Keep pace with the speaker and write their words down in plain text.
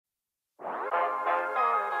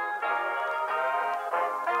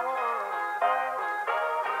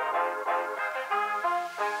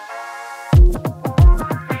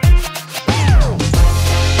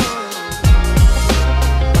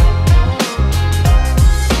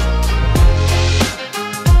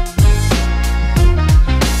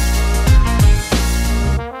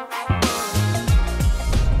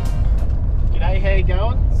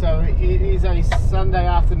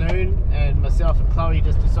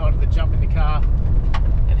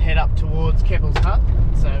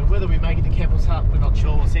Keppel's Hut. We're not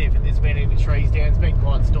sure. We'll see if there's been any trees down. It's been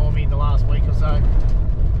quite stormy in the last week or so.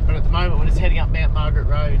 But at the moment we're just heading up Mount Margaret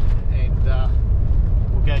Road, and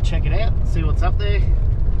we'll go check it out, see what's up there.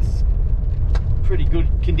 It's pretty good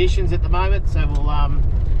conditions at the moment, so we'll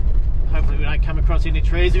hopefully we don't come across any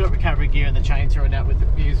trees. We've got recovery gear and the chainsaw and that with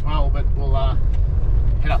me as well, but we'll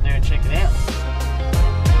head up there and check it out.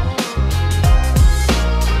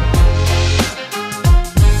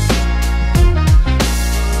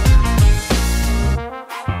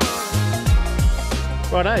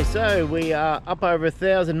 Righto, so we are up over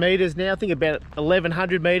 1,000 metres now. I think about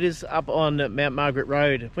 1,100 metres up on Mount Margaret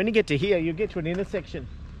Road. When you get to here, you'll get to an intersection,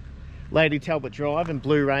 Lady Talbot Drive and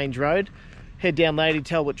Blue Range Road. Head down Lady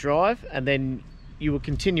Talbot Drive, and then you will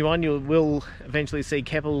continue on. You will eventually see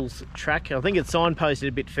Keppel's track. I think it's signposted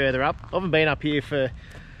a bit further up. I haven't been up here for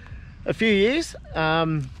a few years,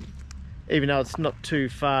 even though it's not too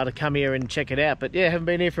far to come here and check it out. But yeah, haven't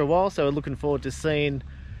been here for a while, so we're looking forward to seeing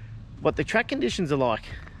what the track conditions are like,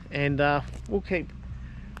 and we'll keep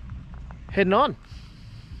heading on.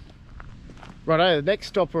 Righto, the next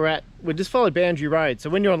stop we just followed Boundary Road. So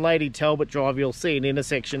when you're on Lady Talbot Drive, you'll see an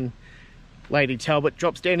intersection. Lady Talbot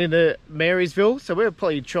drops down into Marysville, so we'll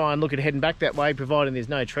probably try and look at heading back that way, providing there's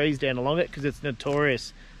no trees down along it, because it's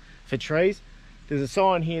notorious for trees. There's a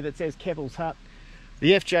sign here that says Keppel's Hut.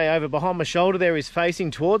 The FJ over behind my shoulder there is facing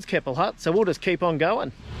towards Keppel Hut, so we'll just keep on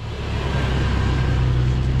going.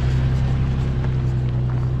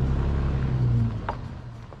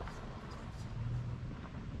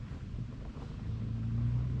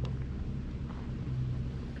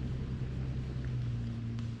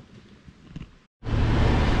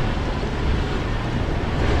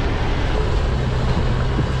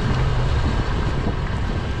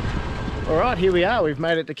 Alright, here we are. We've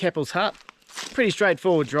made it to Keppel's Hut. Pretty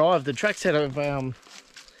straightforward drive. The track's had a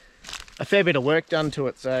fair bit of work done to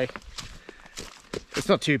it, so it's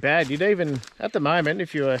not too bad. You'd even, at the moment,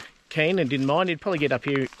 if you were keen and didn't mind, you'd probably get up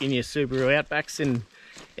here in your Subaru Outbacks and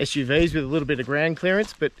SUVs with a little bit of ground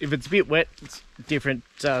clearance. But if it's a bit wet, it's a different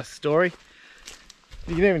story.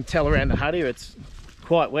 You can even tell around the hut here, it's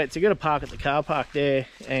quite wet. So you've got to park at the car park there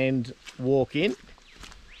and walk in.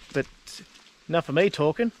 But enough of me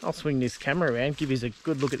talking. I'll swing this camera around, give you a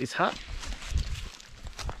good look at this hut.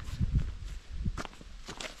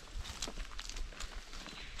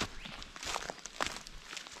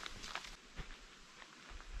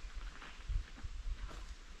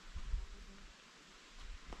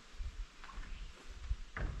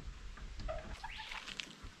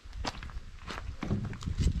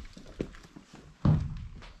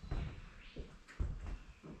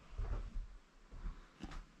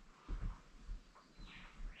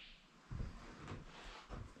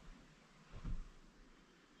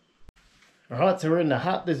 Alright, so we're in the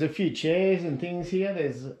hut. There's a few chairs and things here.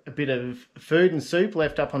 There's a bit of food and soup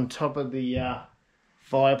left up on top of the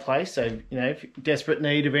fireplace. So, you know, if you're in desperate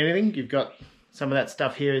need of anything, you've got some of that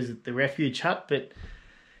stuff here is the refuge hut. But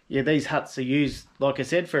yeah, these huts are used, like I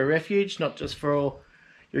said, for a refuge, not just for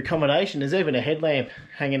your accommodation. There's even a headlamp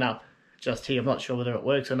hanging up just here. I'm not sure whether it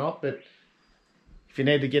works or not, but if you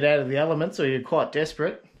need to get out of the elements or you're quite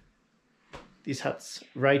desperate, this hut's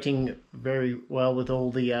rating very well with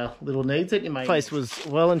all the little needs that you may. The place was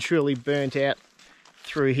well and truly burnt out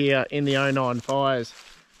through here in the 09 fires.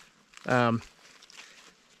 So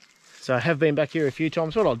I have been back here a few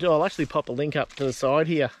times. What I'll do, I'll actually pop a link up to the side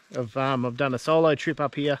here of I've done a solo trip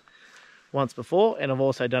up here once before, and I've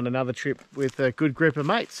also done another trip with a good group of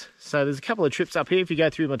mates. So there's a couple of trips up here. If you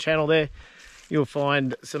go through my channel there, you'll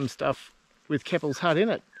find some stuff with Keppel's Hut in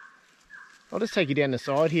it. I'll just take you down the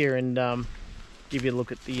side here and give you a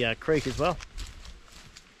look at the creek as well.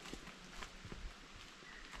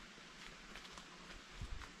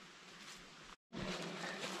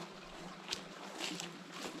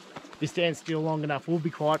 If you stand still long enough, we'll be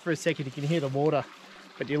quiet for a second. You can hear the water,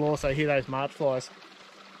 but you'll also hear those marsh flies.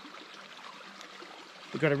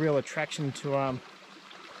 We've got a real attraction to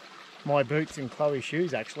my boots and Chloe's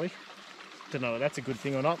shoes, actually. Don't know if that's a good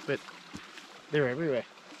thing or not, but they're everywhere.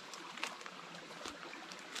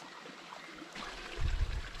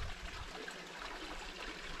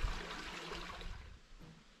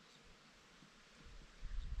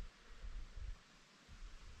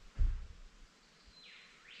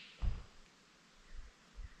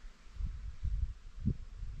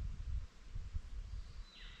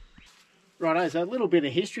 Righto, so a little bit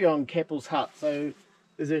of history on Keppel's Hut. So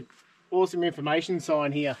there's an awesome information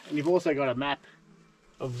sign here, and you've also got a map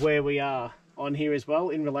of where we are on here as well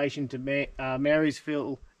in relation to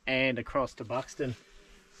Marysville and across to Buxton.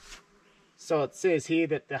 So it says here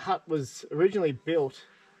that the hut was originally built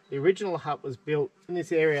The original hut was built in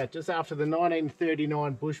this area just after the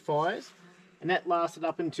 1939 bushfires, and that lasted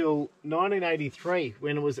up until 1983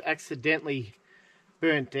 when it was accidentally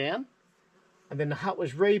burnt down. And then the hut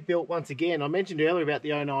was rebuilt once again. I mentioned earlier about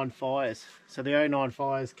the '09 fires. So the '09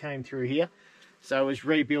 fires came through here, so it was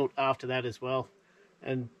rebuilt after that as well.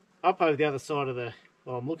 And up over the other side of the,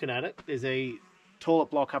 well, I'm looking at it, there's a toilet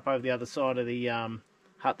block up over the other side of the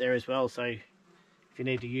hut there as well. So if you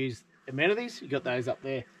need to use amenities, you got those up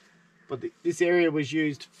there. But this area was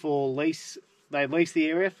used for lease. They leased the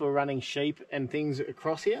area for running sheep and things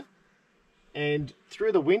across here. And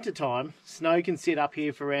through the winter time, snow can sit up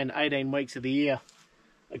here for around 18 weeks of the year,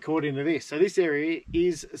 according to this. So this area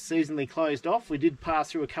is seasonally closed off. We did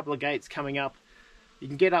pass through a couple of gates coming up. You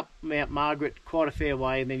can get up Mount Margaret quite a fair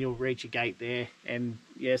way, and then you'll reach a gate there. And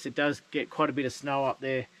yes, it does get quite a bit of snow up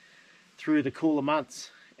there through the cooler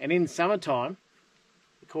months. And in summertime,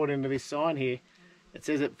 according to this sign here, it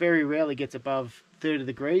says it very rarely gets above 30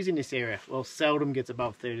 degrees in this area. Well, seldom gets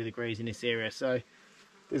above 30 degrees in this area. So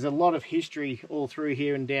there's a lot of history all through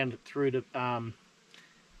here and down through to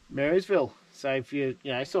Marysville. So if you're,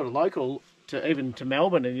 sort of local to even to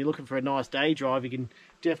Melbourne and you're looking for a nice day drive, you can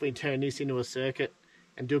definitely turn this into a circuit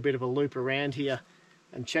and do a bit of a loop around here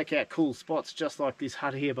and check out cool spots just like this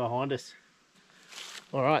hut here behind us.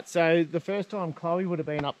 All right, so the first time Chloe would have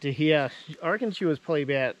been up to here, I reckon she was probably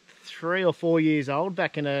about 3 or 4 years old.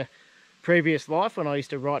 Back in a previous life when I used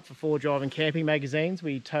to write for 4 Drive and Camping magazines,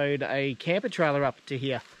 we towed a camper trailer up to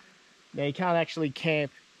here. Now you can't actually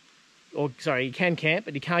camp, or sorry, you can camp,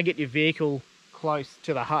 but you can't get your vehicle close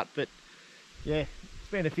to the hut. But yeah,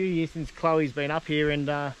 it's been a few years since Chloe's been up here, and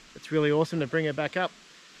it's really awesome to bring her back up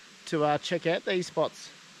to check out these spots.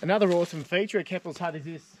 Another awesome feature at Keppel's Hut is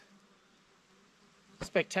this.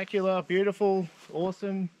 Spectacular, beautiful,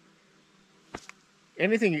 awesome.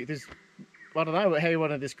 Anything, there's, I don't know how you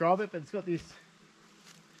want to describe it, but it's got this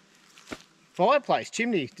fireplace,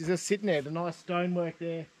 chimney, just sitting there, the nice stonework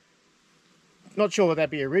there. Not sure whether that'd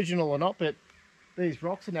be original or not, but these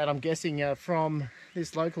rocks and that, I'm guessing, are from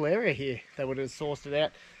this local area here. They would have sourced it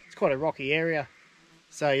out. It's quite a rocky area.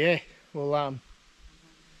 So yeah, we'll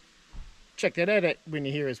check that out when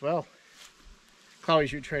you're here as well.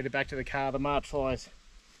 Chloe's retreated back to the car. The March flies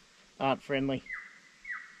aren't friendly.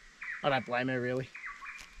 I don't blame her really.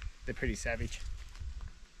 They're pretty savage.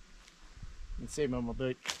 You can see them on my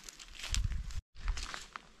boot.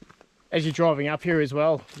 As you're driving up here as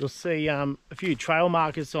well, you'll see a few trail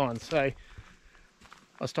marker signs. So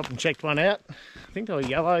I stopped and checked one out. I think they were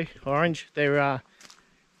yellow, orange. They're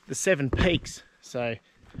the 7 Peaks. So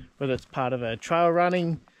whether it's part of a trail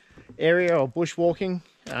running area or bushwalking,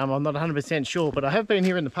 I'm not 100% sure, but I have been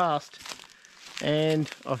here in the past and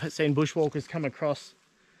I've seen bushwalkers come across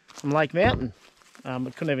from Lake Mountain. I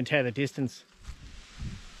couldn't even tell the distance.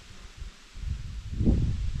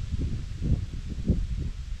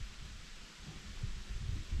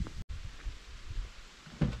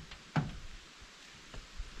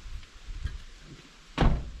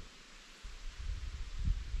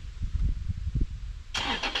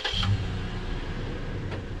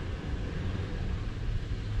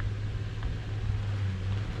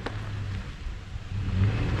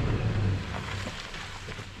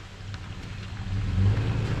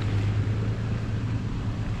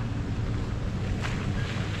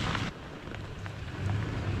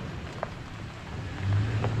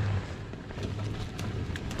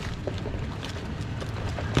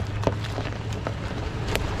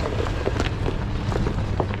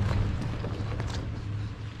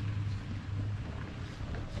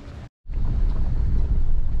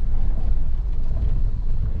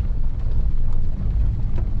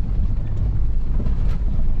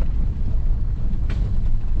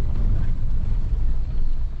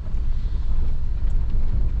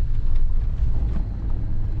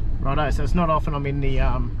 Righto, so it's not often I'm in the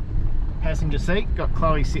passenger seat. Got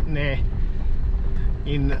Chloe sitting there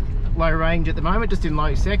in low range at the moment, just in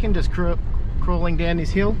low second, just crawling down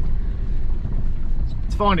this hill.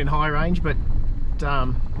 It's fine in high range, but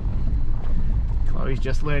Chloe's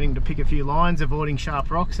just learning to pick a few lines, avoiding sharp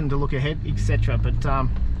rocks and to look ahead, etc. But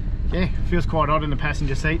yeah, feels quite odd in the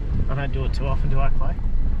passenger seat. I don't do it too often, do I, Chloe?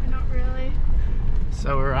 Not really.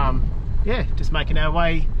 So we're yeah, just making our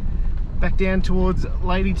way back down towards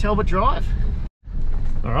Lady Talbot Drive.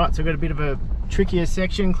 All right, so we've got a bit of a trickier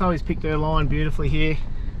section. Chloe's picked her line beautifully here.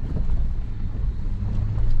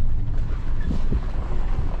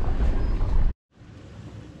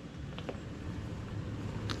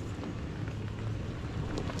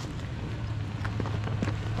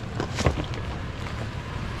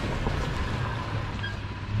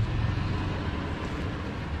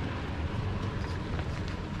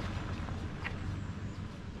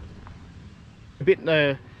 A bit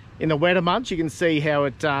in the wetter months, you can see how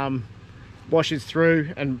it washes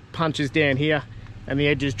through and punches down here and the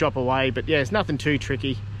edges drop away. But yeah, it's nothing too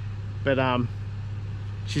tricky, but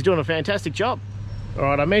she's doing a fantastic job. All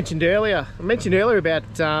right, I mentioned earlier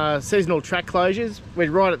about seasonal track closures. We're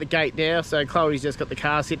right at the gate now, so Chloe's just got the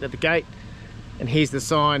car sitting at the gate, and here's the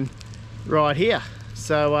sign right here.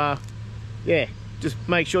 So yeah, just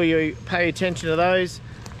make sure you pay attention to those.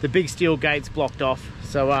 The big steel gate's blocked off,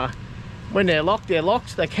 so when they're locked, they're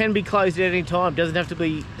locked. They can be closed at any time. Doesn't have to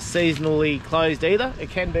be seasonally closed either. It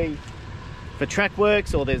can be for track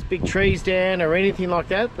works, or there's big trees down or anything like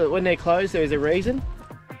that, but when they're closed, there's a reason.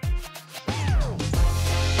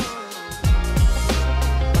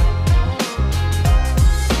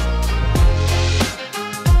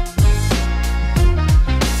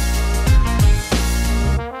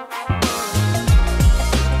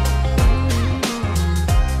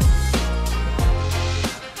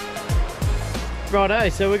 Righto,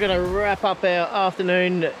 so we're going to wrap up our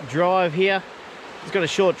afternoon drive here. It's got a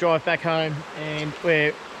short drive back home, and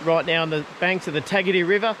we're right now on the banks of the Tagati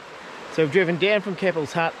River. So we've driven down from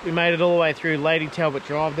Keppel's Hut. We made it all the way through Lady Talbot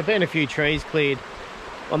Drive. There've been a few trees cleared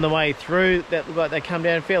on the way through that look like they come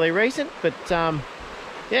down fairly recent, but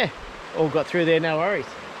yeah, all got through there, no worries.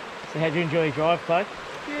 So how'd you enjoy your drive, Chloe?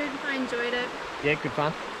 Good, I enjoyed it. Yeah, good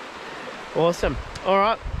fun. Awesome. All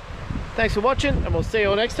right, thanks for watching, and we'll see you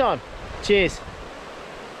all next time. Cheers.